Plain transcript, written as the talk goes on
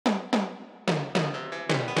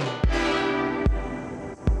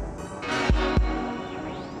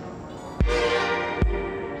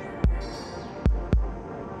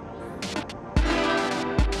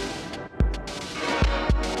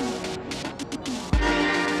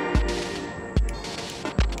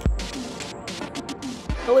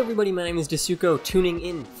Hello everybody, my name is Disuko, tuning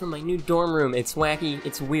in from my new dorm room. It's wacky,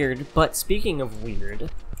 it's weird, but speaking of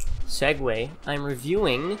weird, segue, I'm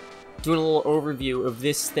doing a little overview of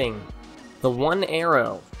this thing, the One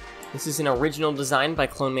Arrow. This is an original design by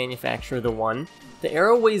clone manufacturer TheOne. The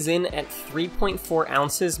arrow weighs in at 3.4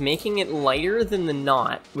 ounces, making it lighter than the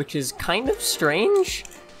knot, which is kind of strange,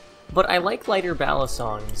 but I like lighter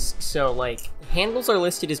balisongs. So, like, handles are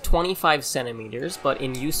listed as 25 centimeters, but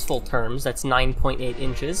in useful terms, that's 9.8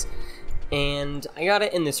 inches. And I got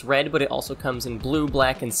it in this red, but it also comes in blue,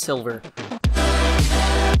 black, and silver.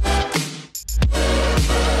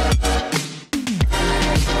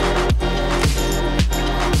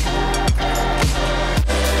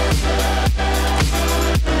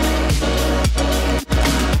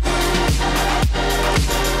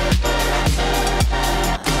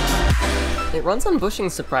 It runs on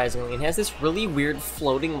bushing surprisingly, and has this really weird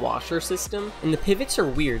floating washer system, and the pivots are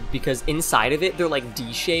weird because inside of it they're like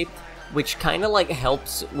D-shaped, which kind of like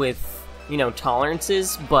helps with, you know,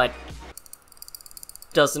 tolerances, but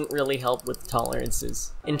doesn't really help with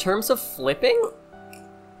tolerances. In terms of flipping,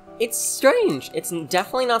 it's strange. It's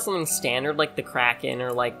definitely not something standard like the Kraken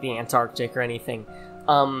or like the Antarctic or anything.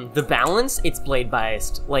 The balance, it's blade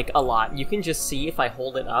biased, like a lot. You can just see if I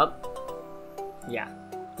hold it up, yeah.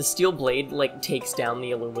 The steel blade, like, takes down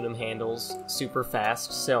the aluminum handles super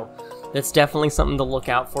fast, so that's definitely something to look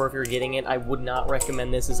out for if you're getting it. I would not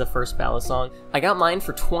recommend this as a first balisong. I got mine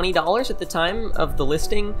for $20 at the time of the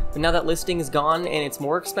listing, but now that listing is gone and it's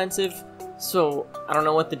more expensive, so I don't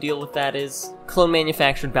know what the deal with that is. Clone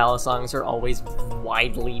manufactured balisongs are always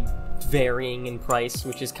widely varying in price,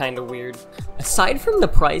 which is kind of weird. Aside from the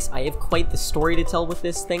price, I have quite the story to tell with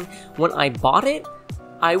this thing. When I bought it,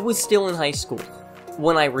 I was still in high school.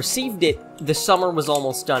 When I received it, the summer was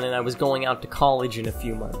almost done and I was going out to college in a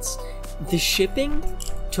few months. The shipping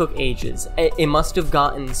took ages. It must have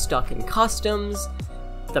gotten stuck in customs,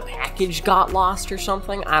 the package got lost or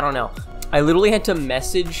something, I don't know. I literally had to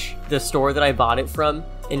message the store that I bought it from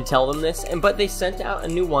and tell them this, but they sent out a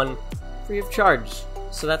new one free of charge,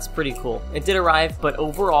 so that's pretty cool. It did arrive, but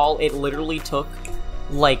overall it literally took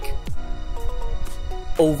like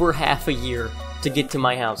over half a year to get to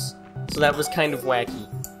my house. So that was kind of wacky,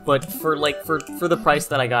 but for the price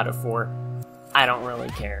that I got it for, I don't really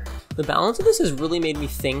care. The balance of this has really made me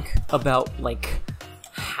think about, like,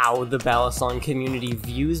 how the balisong community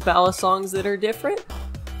views balisongs that are different.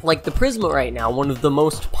 Like the Prisma right now, one of the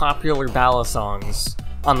most popular balisongs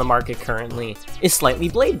on the market currently, is slightly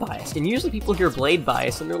blade biased, and usually people hear blade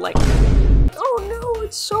bias and they're like, oh no,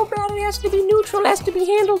 it's so bad, it has to be neutral, it has to be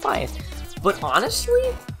handle biased. But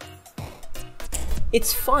honestly,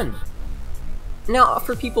 it's fun. Now,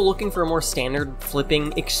 for people looking for a more standard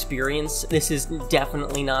flipping experience, this is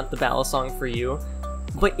definitely not the balisong for you.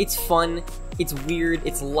 But it's fun, it's weird,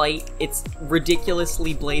 it's light, it's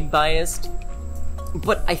ridiculously blade biased.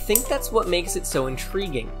 But I think that's what makes it so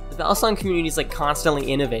intriguing. The balisong community is like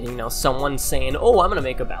constantly innovating, you know, someone saying, oh, I'm gonna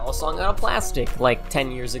make a balisong out of plastic, like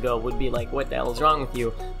 10 years ago would be like, what the hell is wrong with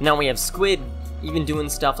you? Now we have Squid even doing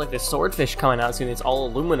stuff like the swordfish coming out soon, it's all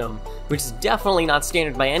aluminum, which is definitely not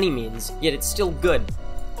standard by any means, yet it's still good.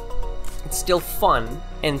 It's still fun,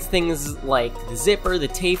 and things like the zipper, the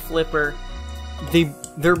tape flipper,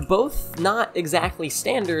 they're both not exactly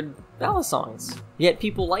standard balisongs, yet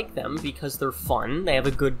people like them because they're fun, they have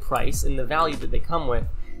a good price, and the value that they come with.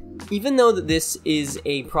 Even though that this is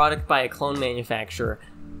a product by a clone manufacturer,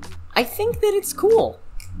 I think that it's cool.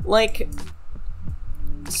 Like,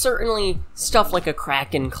 certainly stuff like a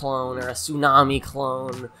Kraken clone or a Tsunami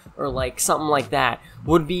clone or like something like that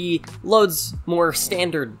would be loads more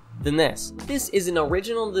standard than this. This is an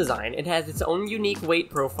original design. It has its own unique weight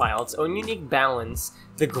profile, its own unique balance.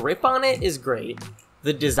 The grip on it is great.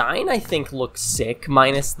 The design, I think, looks sick,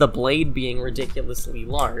 minus the blade being ridiculously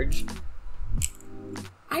large.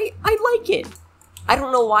 I like it. I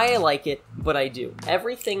don't know why I like it, but I do.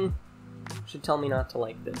 Everything should tell me not to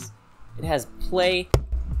like this. It has play,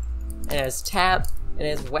 it has tap, it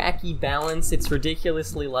has wacky balance, it's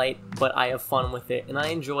ridiculously light, but I have fun with it, and I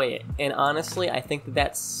enjoy it. And honestly, I think that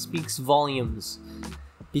that speaks volumes.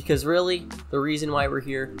 Because really, the reason why we're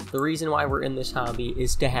here, the reason why we're in this hobby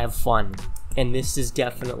is to have fun. And this is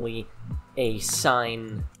definitely a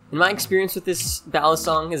sign. And my experience with this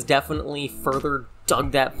balisong has definitely further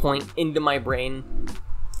dug that point into my brain.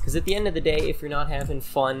 Because at the end of the day, if you're not having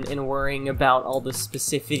fun and worrying about all the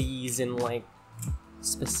specificities and like,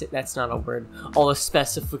 that's not a word, all the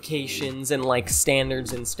specifications and like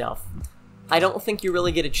standards and stuff, I don't think you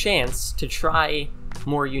really get a chance to try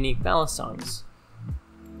more unique balisongs.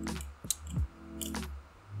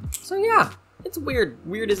 So yeah, it's weird.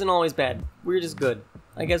 Weird isn't always bad. Weird is good.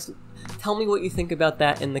 I guess tell me what you think about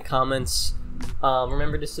that in the comments.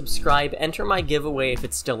 Remember to subscribe. Enter my giveaway if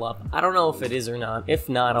it's still up. I don't know if it is or not. If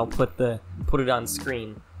not, I'll put it on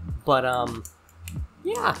screen. But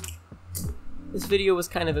yeah. This video was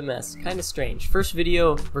kind of a mess, kind of strange. First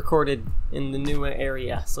video recorded in the new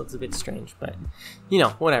area, so it's a bit strange, but you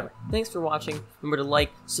know, whatever. Thanks for watching. Remember to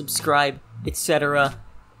like, subscribe, etc.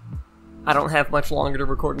 I don't have much longer to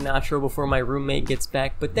record an outro before my roommate gets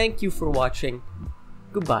back, but thank you for watching.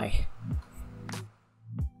 Goodbye.